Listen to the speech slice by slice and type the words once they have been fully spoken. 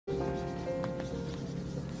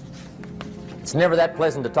It's never that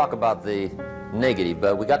pleasant to talk about the negative,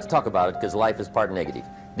 but we got to talk about it because life is part negative.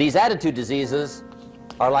 These attitude diseases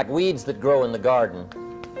are like weeds that grow in the garden.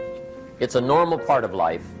 It's a normal part of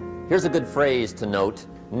life. Here's a good phrase to note.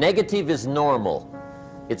 Negative is normal.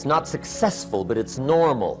 It's not successful, but it's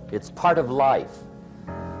normal. It's part of life.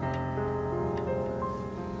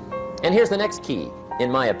 And here's the next key,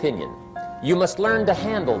 in my opinion. You must learn to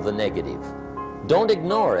handle the negative. Don't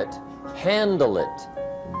ignore it. Handle it.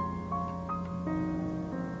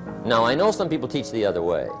 Now, I know some people teach the other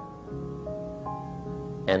way.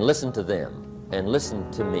 And listen to them, and listen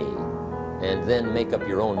to me, and then make up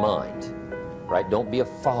your own mind. Right? Don't be a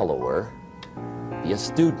follower. Be a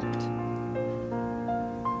student.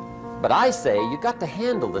 But I say you got to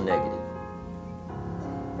handle the negative.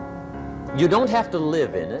 You don't have to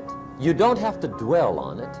live in it. You don't have to dwell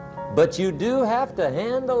on it. But you do have to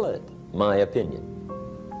handle it, my opinion.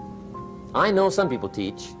 I know some people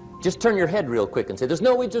teach, just turn your head real quick and say, there's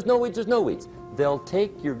no weeds, there's no weeds, there's no weeds. They'll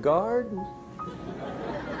take your garden.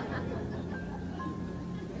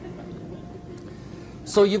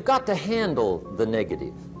 So you've got to handle the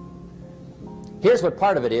negative. Here's what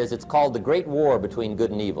part of it is. It's called the Great War Between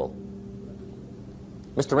Good and Evil.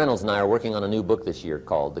 Mr. Reynolds and I are working on a new book this year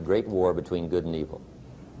called The Great War Between Good and Evil.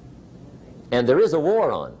 And there is a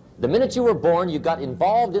war on. The minute you were born, you got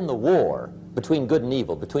involved in the war between good and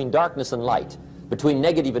evil, between darkness and light, between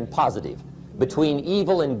negative and positive, between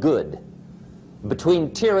evil and good,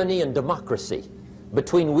 between tyranny and democracy,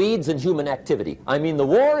 between weeds and human activity. I mean, the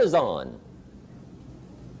war is on.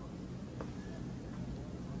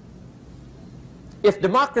 If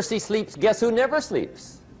democracy sleeps, guess who never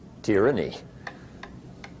sleeps? Tyranny.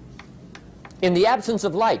 In the absence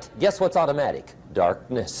of light, guess what's automatic?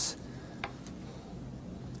 Darkness.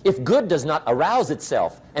 If good does not arouse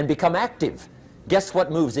itself and become active, guess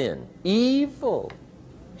what moves in? Evil.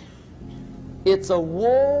 It's a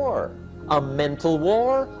war. A mental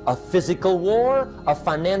war, a physical war, a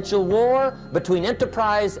financial war, between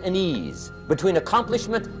enterprise and ease, between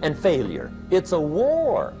accomplishment and failure. It's a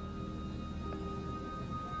war.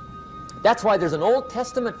 That's why there's an Old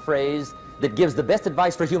Testament phrase that gives the best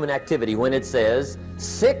advice for human activity when it says,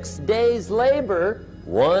 6 days labor,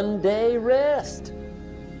 1 day rest.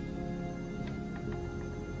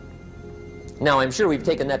 Now, I'm sure we've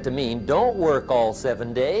taken that to mean, don't work all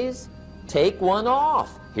 7 days, take one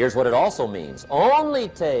off. Here's what it also means, only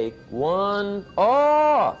take one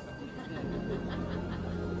off.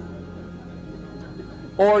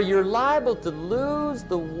 Or you're liable to lose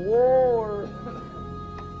the war.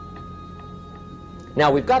 Now,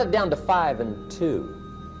 we've got it down to 5 and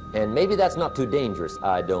 2, and maybe that's not too dangerous,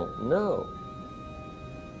 I don't know.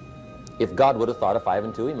 If God would have thought of 5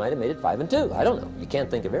 and 2, he might have made it 5 and 2, I don't know. You can't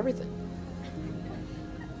think of everything.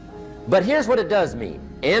 But here's what it does mean.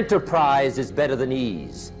 Enterprise is better than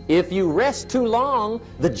ease. If you rest too long,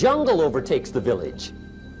 the jungle overtakes the village.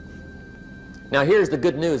 Now here's the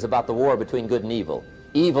good news about the war between good and evil.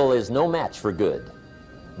 Evil is no match for good,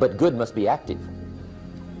 but good must be active.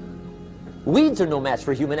 Weeds are no match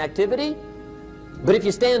for human activity, but if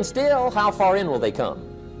you stand still, how far in will they come?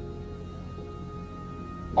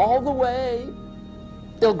 All the way.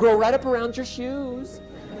 They'll grow right up around your shoes.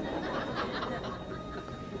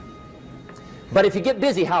 But if you get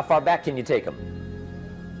busy, how far back can you take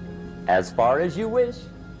them? As far as you wish.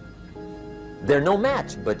 They're no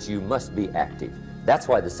match, but you must be active. That's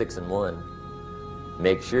why the 6 and 1.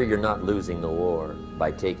 Make sure you're not losing the war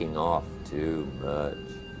by taking off too much.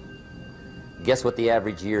 Guess what the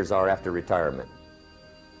average years are after retirement?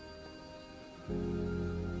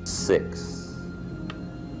 6.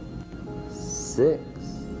 6.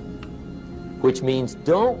 Which means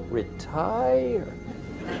don't retire.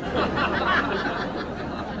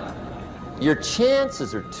 Your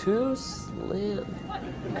chances are too slim.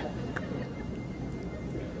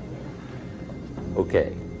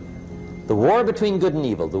 Okay. The war between good and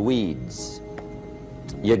evil, the weeds.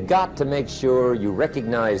 You got to make sure you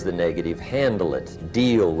recognize the negative, handle it,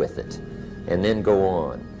 deal with it, and then go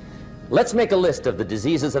on. Let's make a list of the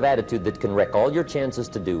diseases of attitude that can wreck all your chances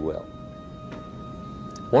to do well.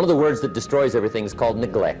 One of the words that destroys everything is called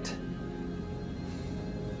neglect.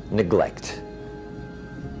 Neglect.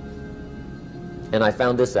 And I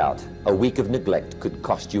found this out. A week of neglect could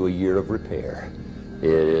cost you a year of repair.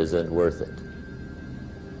 It isn't worth it.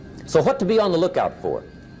 So what to be on the lookout for?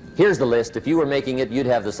 Here's the list. If you were making it, you'd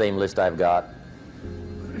have the same list I've got.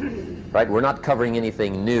 Right? We're not covering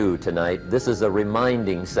anything new tonight. This is a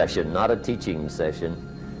reminding session, not a teaching session.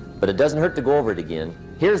 But it doesn't hurt to go over it again.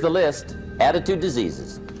 Here's the list. Attitude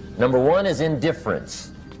diseases. Number 1 is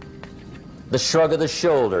indifference. The shrug of the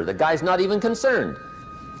shoulder. The guy's not even concerned.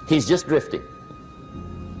 He's just drifting.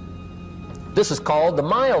 This is called the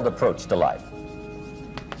mild approach to life.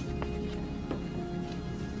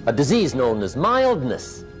 A disease known as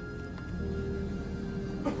mildness.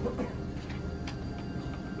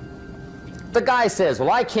 The guy says,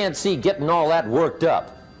 well, I can't see getting all that worked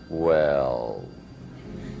up. Well,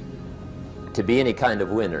 to be any kind of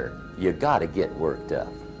winner, you gotta get worked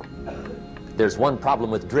up. There's one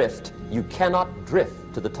problem with drift. You cannot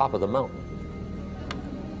drift to the top of the mountain.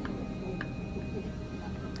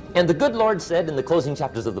 And the good Lord said in the closing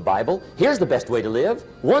chapters of the Bible, here's the best way to live,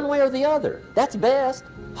 one way or the other. That's best.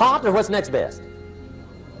 Hot or what's next best?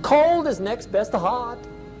 Cold is next best to hot.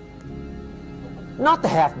 Not the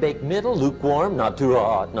half-baked middle, lukewarm, not too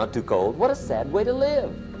hot, not too cold. What a sad way to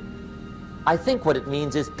live. I think what it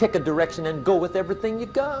means is pick a direction and go with everything you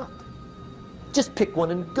got. Just pick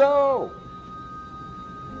one and go.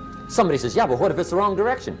 Somebody says, yeah, but what if it's the wrong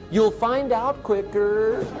direction? You'll find out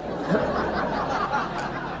quicker.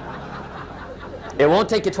 It won't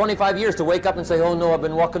take you 25 years to wake up and say, oh no, I've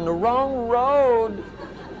been walking the wrong road.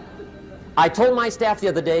 I told my staff the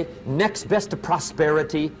other day, next best to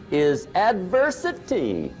prosperity is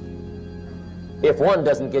adversity. If one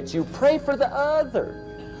doesn't get you, pray for the other.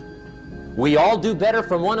 We all do better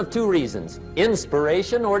from one of two reasons,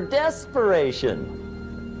 inspiration or desperation.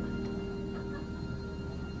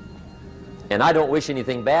 And I don't wish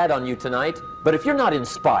anything bad on you tonight, but if you're not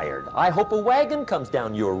inspired, I hope a wagon comes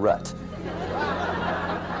down your rut.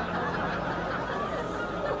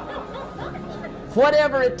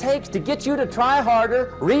 Whatever it takes to get you to try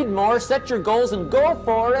harder, read more, set your goals, and go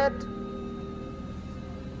for it.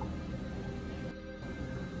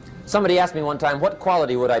 Somebody asked me one time, what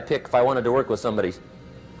quality would I pick if I wanted to work with somebody?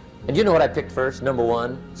 And you know what I picked first? Number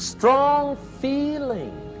one, strong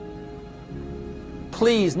feeling.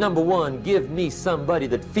 Please, number one, give me somebody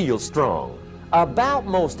that feels strong. About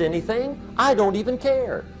most anything, I don't even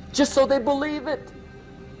care. Just so they believe it.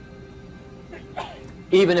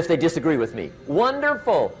 Even if they disagree with me.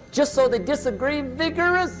 Wonderful. Just so they disagree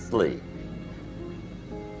vigorously.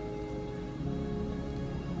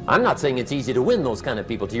 I'm not saying it's easy to win those kind of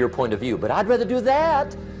people to your point of view, but I'd rather do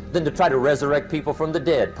that than to try to resurrect people from the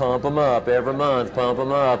dead. Pump them up every month, pump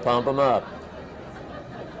them up, pump them up.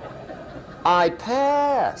 I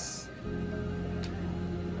pass.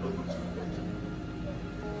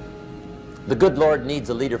 The good Lord needs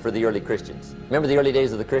a leader for the early Christians. Remember the early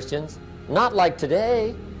days of the Christians? Not like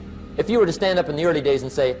today. If you were to stand up in the early days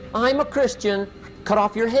and say, I'm a Christian, cut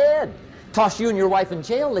off your head, toss you and your wife in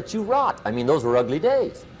jail, let you rot. I mean, those were ugly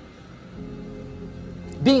days.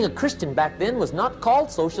 Being a Christian back then was not called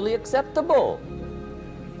socially acceptable.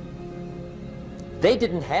 They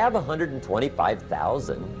didn't have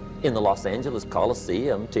 125,000 in the Los Angeles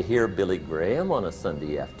Coliseum to hear Billy Graham on a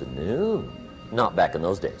Sunday afternoon. Not back in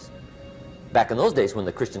those days. Back in those days when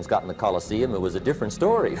the Christians got in the Coliseum, it was a different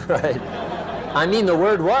story, right? I mean, the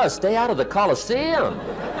word was, stay out of the Coliseum,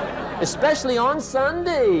 especially on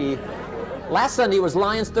Sunday. Last Sunday was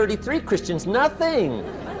Lions 33, Christians nothing.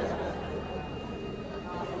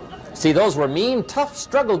 See, those were mean, tough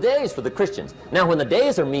struggle days for the Christians. Now, when the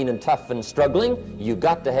days are mean and tough and struggling, you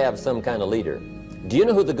got to have some kind of leader. Do you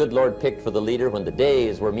know who the good Lord picked for the leader when the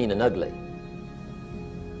days were mean and ugly?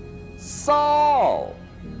 Saul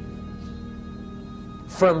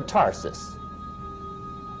from Tarsus.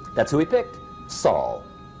 That's who he picked, Saul.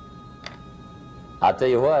 I'll tell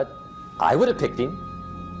you what, I would have picked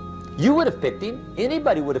him. You would have picked him.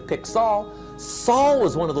 Anybody would have picked Saul. Saul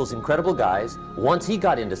was one of those incredible guys. Once he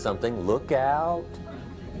got into something, look out.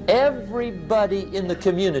 Everybody in the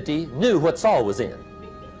community knew what Saul was in.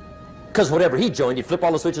 Because whatever he joined, he'd flip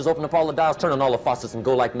all the switches, open up all the dials, turn on all the faucets, and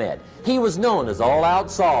go like mad. He was known as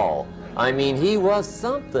All-Out Saul. I mean, he was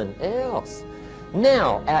something else.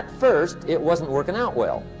 Now, at first, it wasn't working out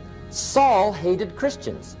well. Saul hated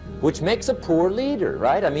Christians, which makes a poor leader,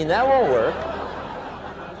 right? I mean, that won't work.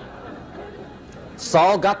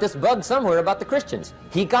 Saul got this bug somewhere about the Christians.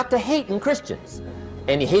 He got to hating Christians.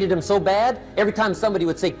 And he hated them so bad, every time somebody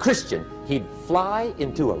would say Christian, he'd fly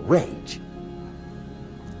into a rage.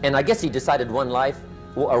 And I guess he decided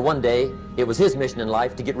one day, it was his mission in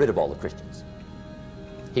life to get rid of all the Christians.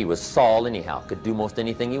 He was Saul anyhow, could do most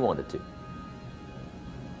anything he wanted to.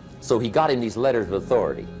 So he got him these letters of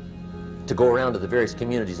authority to go around to the various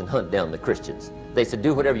communities and hunt down the Christians. They said,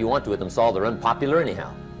 do whatever you want to with them, Saul, they're unpopular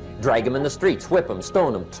anyhow. Drag them in the streets, whip them,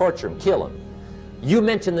 stone them, torture them, kill them. You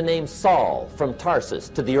mention the name Saul from Tarsus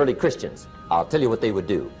to the early Christians, I'll tell you what they would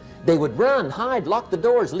do. They would run, hide, lock the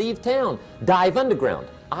doors, leave town, dive underground.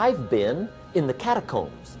 I've been in the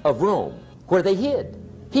catacombs of Rome where they hid.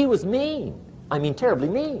 He was mean. I mean, terribly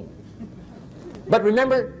mean. But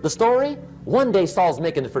remember the story? One day Saul's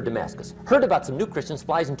making it for Damascus. Heard about some new Christians,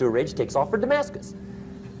 flies into a rage, takes off for Damascus.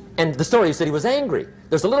 And the story said he was angry.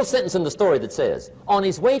 There's a little sentence in the story that says, on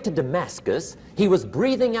his way to Damascus, he was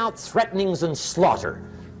breathing out threatenings and slaughter,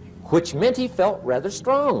 which meant he felt rather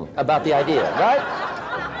strong about the idea,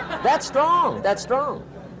 right? That's strong, that's strong.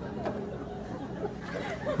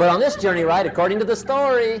 But on this journey, right, according to the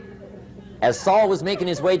story, as Saul was making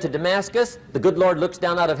his way to Damascus, the good Lord looks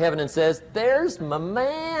down out of heaven and says, there's my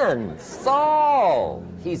man, Saul.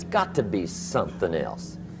 He's got to be something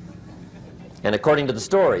else. And according to the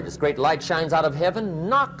story, this great light shines out of heaven,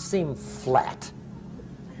 knocks him flat,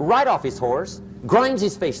 right off his horse, grinds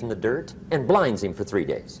his face in the dirt, and blinds him for 3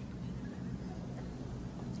 days.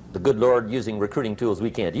 The good Lord using recruiting tools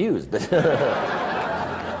we can't use, but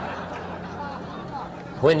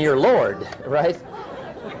when you're Lord, right?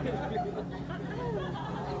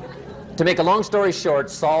 To make a long story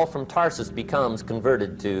short, Saul from Tarsus becomes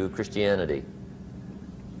converted to Christianity.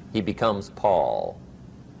 He becomes Paul,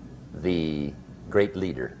 the great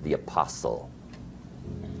leader, the apostle.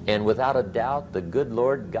 And without a doubt, the good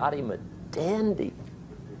Lord got him a dandy.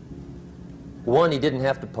 One he didn't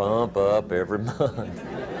have to pump up every month.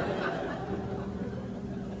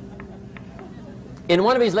 In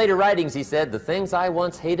one of his later writings, he said, the things I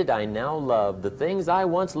once hated, I now love. The things I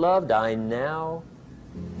once loved, I now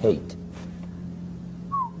hate.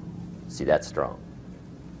 See, that's strong.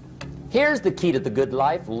 Here's the key to the good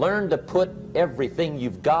life. Learn to put everything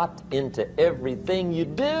you've got into everything you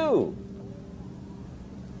do.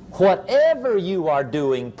 Whatever you are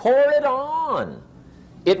doing, pour it on.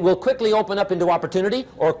 It will quickly open up into opportunity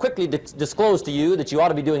or quickly disclose to you that you ought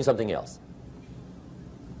to be doing something else.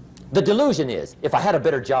 The delusion is, if I had a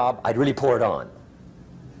better job, I'd really pour it on.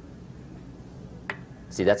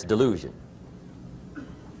 See, that's delusion.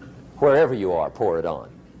 Wherever you are, pour it on.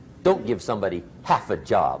 Don't give somebody half a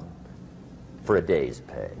job for a day's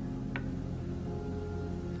pay.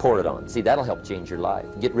 Pour it on. See, that'll help change your life.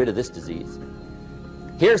 Get rid of this disease.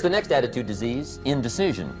 Here's the next attitude disease,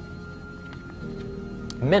 indecision.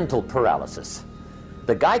 Mental paralysis.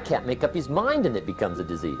 The guy can't make up his mind and it becomes a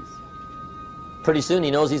disease. Pretty soon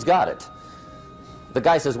he knows he's got it. The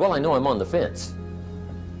guy says, well, I know I'm on the fence.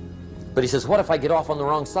 But he says, what if I get off on the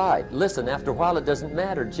wrong side? Listen, after a while it doesn't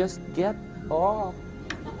matter. Just get off.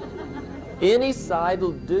 Any side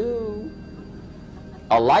will do.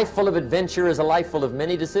 A life full of adventure is a life full of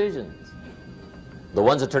many decisions. The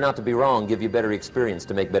ones that turn out to be wrong give you better experience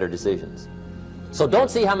to make better decisions. So don't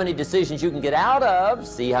see how many decisions you can get out of,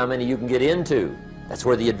 see how many you can get into. That's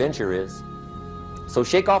where the adventure is. So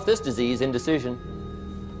shake off this disease, indecision.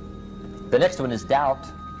 The next one is doubt.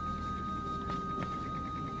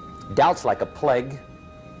 Doubt's like a plague.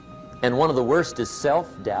 And one of the worst is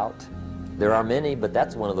self-doubt. There are many, but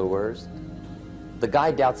that's one of the worst. The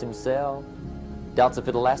guy doubts himself. Doubts if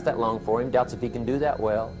it'll last that long for him. Doubts if he can do that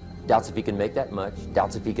well. Doubts if he can make that much.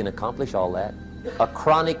 Doubts if he can accomplish all that. A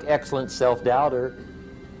chronic, excellent self-doubter.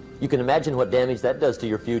 You can imagine what damage that does to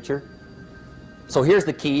your future. So here's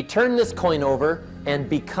the key. Turn this coin over and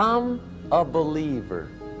become a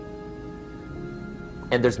believer.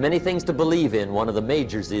 And there's many things to believe in. One of the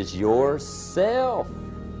majors is yourself.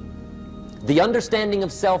 The understanding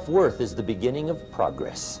of self-worth is the beginning of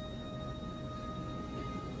progress.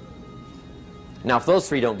 Now, if those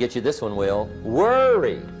three don't get you, this one will.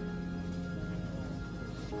 Worry.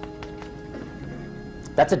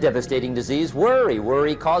 That's a devastating disease. Worry.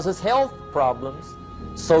 Worry causes health problems,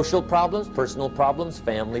 social problems, personal problems,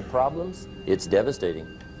 family problems. It's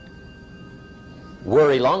devastating.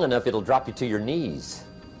 Worry long enough, it'll drop you to your knees.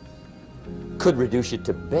 Could reduce you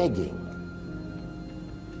to begging.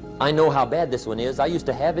 I know how bad this one is. I used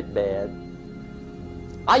to have it bad.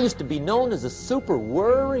 I used to be known as a super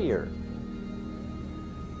worrier.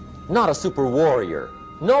 Not a super warrior.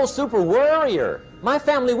 No, super worrier. My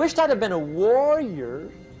family wished I'd have been a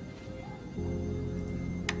warrior.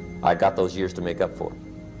 I got those years to make up for.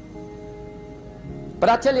 But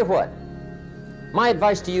I'll tell you what. My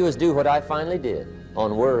advice to you is do what I finally did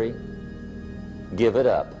on worry. Give it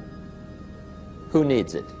up. Who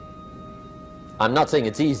needs it? I'm not saying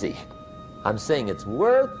it's easy. I'm saying it's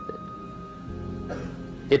worth it.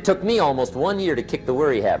 It took me almost 1 year to kick the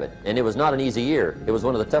worry habit, and it was not an easy year. It was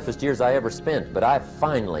one of the toughest years I ever spent, but I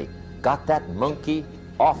finally got that monkey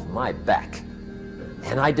off my back.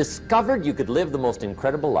 And I discovered you could live the most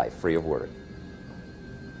incredible life free of worry.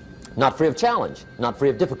 Not free of challenge, not free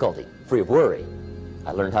of difficulty, free of worry.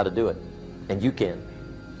 I learned how to do it, and you can.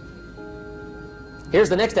 Here's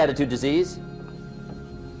the next attitude disease.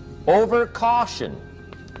 Overcaution.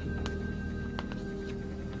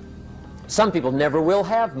 Some people never will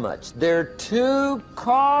have much. They're too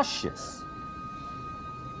cautious.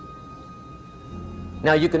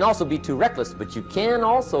 Now, you can also be too reckless, but you can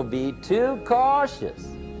also be too cautious.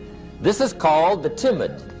 This is called the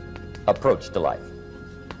timid approach to life.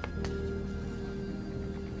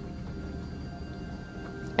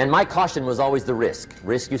 And my caution was always the risk.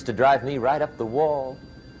 Risk used to drive me right up the wall.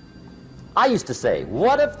 I used to say,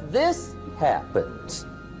 what if this happens?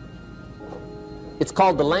 It's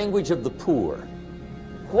called the language of the poor.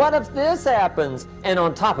 What if this happens? And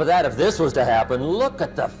on top of that, if this was to happen, look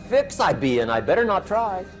at the fix I'd be in. I better not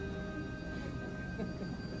try.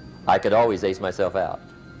 I could always ace myself out.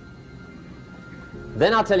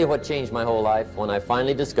 Then I'll tell you what changed my whole life when I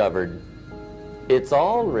finally discovered it's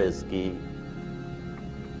all risky.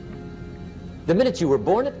 The minute you were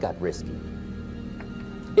born, it got risky.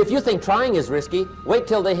 If you think trying is risky, wait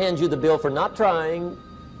till they hand you the bill for not trying.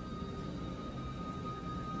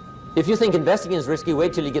 If you think investing is risky,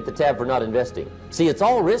 wait till you get the tab for not investing. See, it's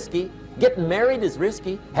all risky. Getting married is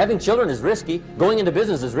risky. Having children is risky. Going into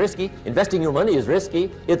business is risky. Investing your money is risky.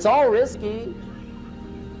 It's all risky.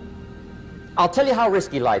 I'll tell you how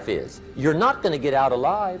risky life is. You're not going to get out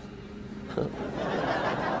alive.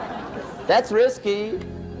 That's risky.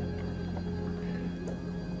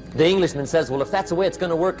 The Englishman says, well, if that's the way it's going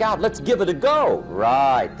to work out, let's give it a go.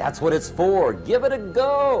 Right, that's what it's for. Give it a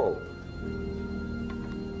go.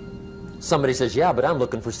 Somebody says, yeah, but I'm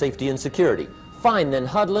looking for safety and security. Fine, then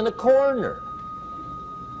huddle in a corner.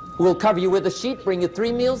 We'll cover you with a sheet, bring you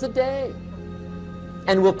 3 meals a day.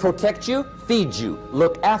 And we'll protect you, feed you,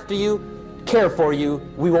 look after you, care for you.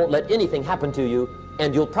 We won't let anything happen to you,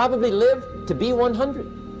 and you'll probably live to be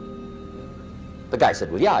 100. The guy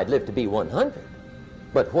said, well, yeah, I'd live to be 100.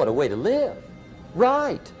 But what a way to live.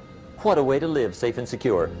 Right. What a way to live, safe and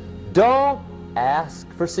secure. Don't ask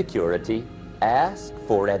for security. Ask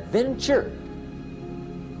for adventure.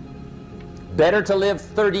 Better to live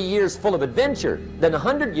 30 years full of adventure than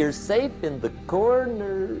 100 years safe in the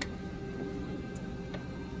corner.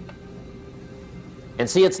 And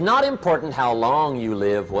see, it's not important how long you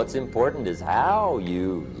live. What's important is how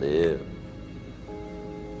you live.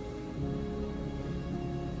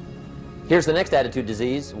 Here's the next attitude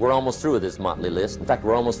disease. We're almost through with this motley list. In fact,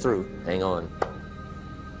 we're almost through. Hang on.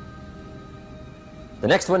 The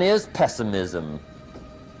next one is pessimism.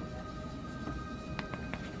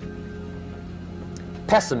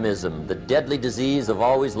 Pessimism, the deadly disease of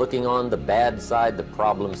always looking on the bad side, the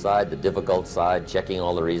problem side, the difficult side, checking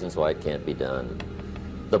all the reasons why it can't be done.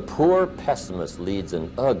 The poor pessimist leads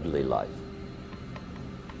an ugly life.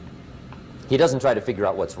 He doesn't try to figure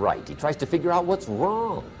out what's right. He tries to figure out what's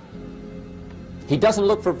wrong. He doesn't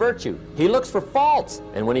look for virtue. He looks for faults.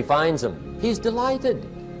 And when he finds them, he's delighted.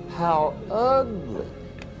 How ugly.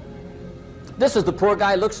 This is the poor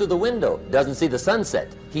guy who looks through the window, doesn't see the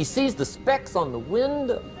sunset. He sees the specks on the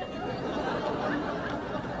window.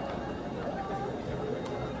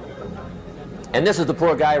 And this is the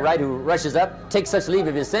poor guy, right, who rushes up, takes such leave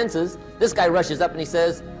of his senses. This guy rushes up and he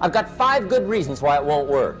says, I've got 5 good reasons why it won't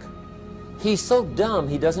work. He's so dumb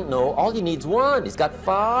he doesn't know all he needs 1. He's got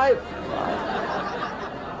 5.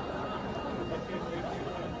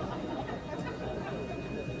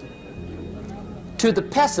 To the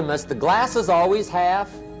pessimist, the glass is always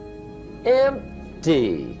half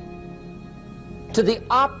empty. To the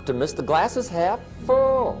optimist, the glass is half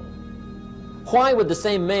full. Why would the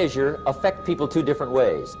same measure affect people 2 different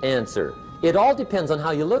ways? Answer, it all depends on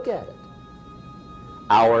how you look at it.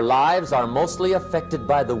 Our lives are mostly affected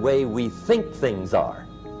by the way we think things are,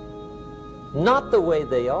 not the way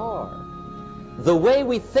they are. The way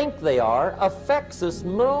we think they are affects us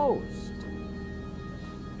most.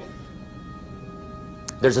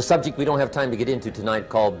 There's a subject we don't have time to get into tonight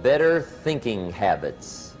called better thinking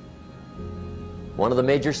habits. One of the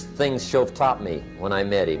major things Shoaff taught me when I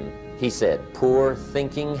met him, he said, poor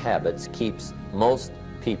thinking habits keeps most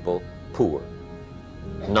people poor.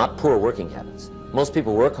 Not poor working habits. Most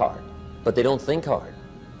people work hard, but they don't think hard.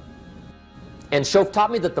 And Shoaff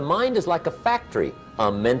taught me that the mind is like a factory,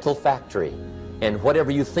 a mental factory. And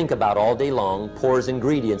whatever you think about all day long pours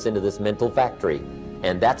ingredients into this mental factory.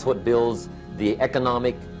 And that's what builds the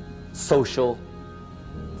economic, social,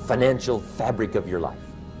 financial fabric of your life.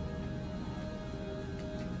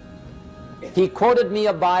 He quoted me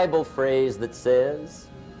a Bible phrase that says,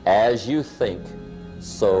 as you think,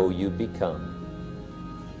 so you become.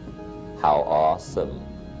 How awesome.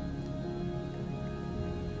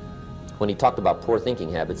 When he talked about poor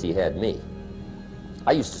thinking habits, he had me.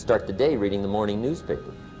 I used to start the day reading the morning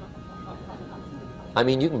newspaper. I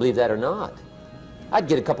mean, you can believe that or not. I'd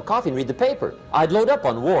get a cup of coffee and read the paper. I'd load up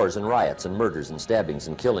on wars and riots and murders and stabbings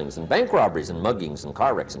and killings and bank robberies and muggings and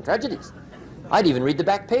car wrecks and tragedies. I'd even read the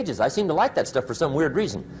back pages. I seem to like that stuff for some weird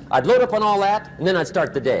reason. I'd load up on all that, and then I'd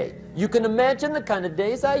start the day. You can imagine the kind of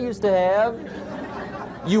days I used to have.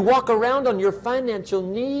 You walk around on your financial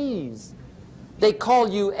knees. They call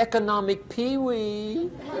you economic peewee.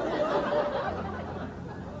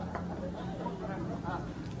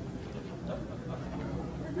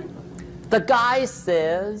 The guy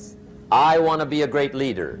says, I want to be a great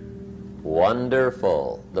leader.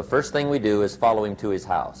 Wonderful. The first thing we do is follow him to his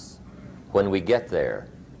house. When we get there,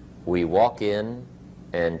 we walk in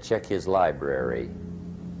and check his library,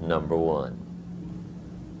 number one.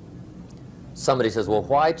 Somebody says, well,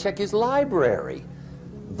 why check his library?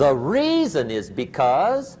 The reason is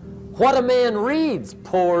because what a man reads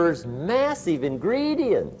pours massive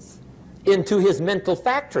ingredients into his mental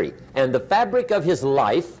factory, and the fabric of his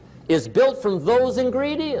life is built from those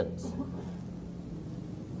ingredients.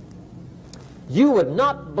 You would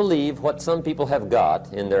not believe what some people have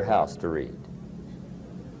got in their house to read.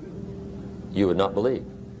 You would not believe.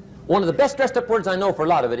 One of the best dressed up words I know for a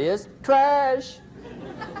lot of it is trash.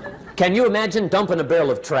 Can you imagine dumping a barrel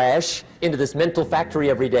of trash into this mental factory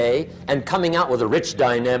every day and coming out with a rich,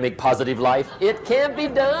 dynamic, positive life? It can't be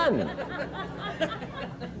done.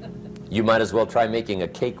 You might as well try making a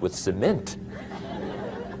cake with cement.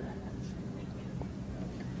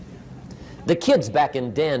 The kids back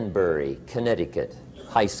in Danbury, Connecticut,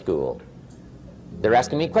 high school, they're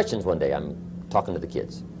asking me questions one day. I'm talking to the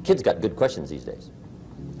kids. Kids got good questions these days.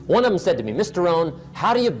 One of them said to me, Mr. Rohn,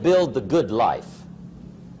 how do you build the good life?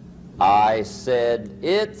 I said,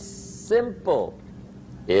 it's simple.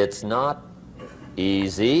 It's not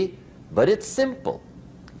easy, but it's simple.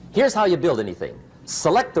 Here's how you build anything.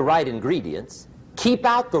 Select the right ingredients, keep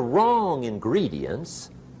out the wrong ingredients,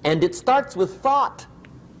 and it starts with thought.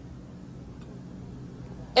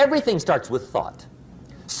 Everything starts with thought.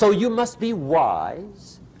 So you must be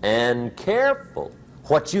wise and careful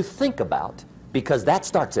what you think about, because that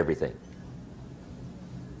starts everything.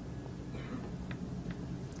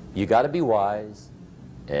 You got to be wise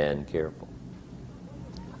and careful.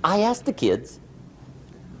 I asked the kids,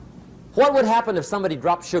 what would happen if somebody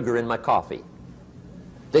dropped sugar in my coffee?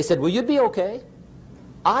 They said, well, you'd be okay.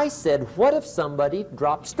 I said, what if somebody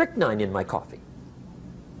dropped strychnine in my coffee?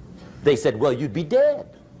 They said, well, you'd be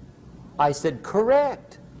dead. I said,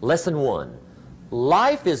 correct. Lesson one,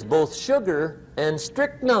 life is both sugar and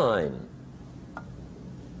strychnine.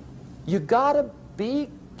 You gotta be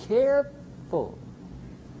careful.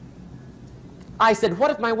 I said,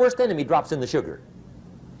 what if my worst enemy drops in the sugar?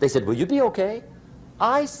 They said, will you be okay?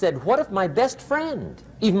 I said, what if my best friend,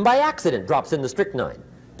 even by accident, drops in the strychnine?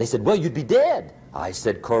 They said, well, you'd be dead. I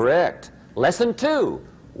said, correct. Lesson two,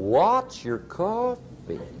 watch your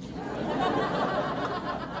coffee.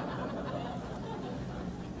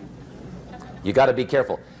 You got to be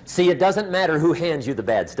careful. See, it doesn't matter who hands you the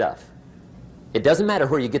bad stuff. It doesn't matter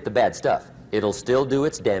where you get the bad stuff. It'll still do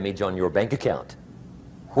its damage on your bank account,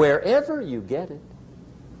 wherever you get it.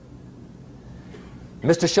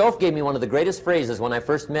 Mr. Shoaff gave me one of the greatest phrases when I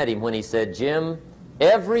first met him, when he said, Jim,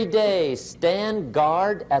 every day stand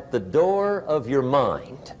guard at the door of your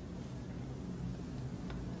mind.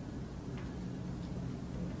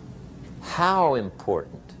 How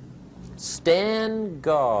important. Stand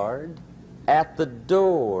guard at the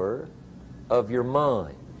door of your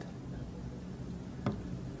mind.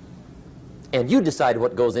 And you decide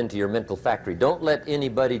what goes into your mental factory. Don't let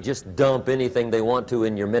anybody just dump anything they want to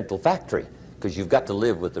in your mental factory, because you've got to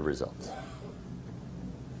live with the results.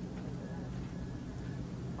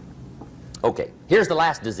 Okay, here's the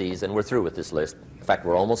last disease, and we're through with this list. In fact,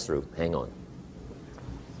 we're almost through. Hang on.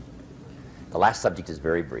 The last subject is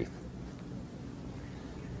very brief.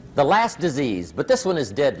 The last disease, but this one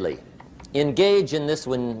is deadly. Engage in this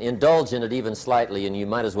one, indulge in it even slightly, and you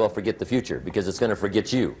might as well forget the future, because it's going to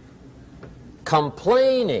forget you.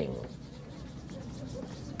 Complaining,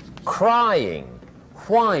 crying,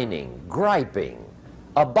 whining, griping,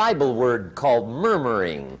 a Bible word called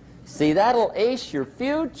murmuring. See, that'll ace your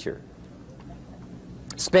future.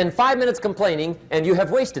 Spend 5 minutes complaining, and you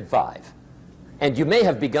have wasted 5. And you may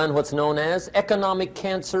have begun what's known as economic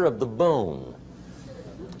cancer of the bone.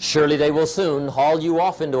 Surely they will soon haul you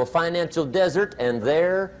off into a financial desert and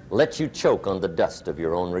there let you choke on the dust of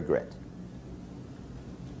your own regret.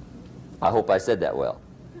 I hope I said that well,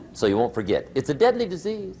 so you won't forget. It's a deadly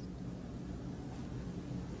disease.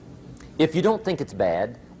 If you don't think it's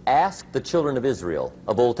bad, ask the children of Israel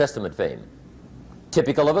of Old Testament fame.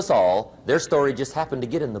 Typical of us all, their story just happened to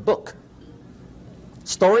get in the book.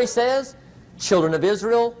 Story says, children of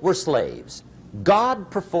Israel were slaves. God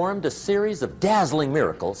performed a series of dazzling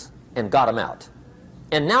miracles and got them out.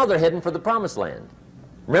 And now they're heading for the promised land.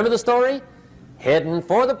 Remember the story? Heading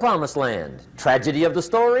for the promised land. Tragedy of the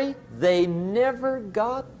story, they never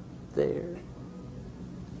got there.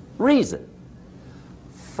 Reason: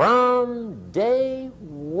 from day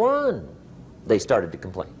one, they started to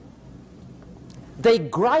complain. They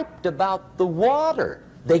griped about the water.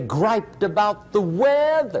 They griped about the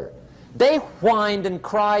weather. They whined and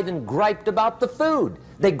cried and griped about the food.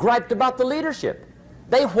 They griped about the leadership.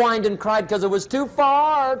 They whined and cried because it was too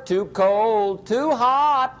far, too cold, too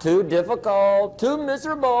hot, too difficult, too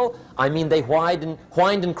miserable. I mean, they whined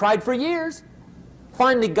and cried for years.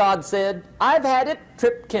 Finally, God said, "I've had it,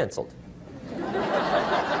 trip canceled."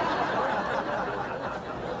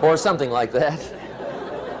 Or something like that.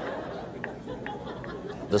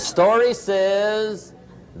 The story says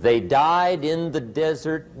they died in the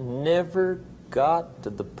desert, never got to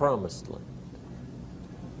the promised land.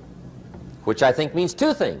 Which I think means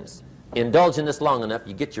two things. Indulge in this long enough,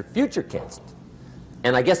 you get your future canceled.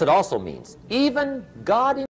 And I guess it also means even God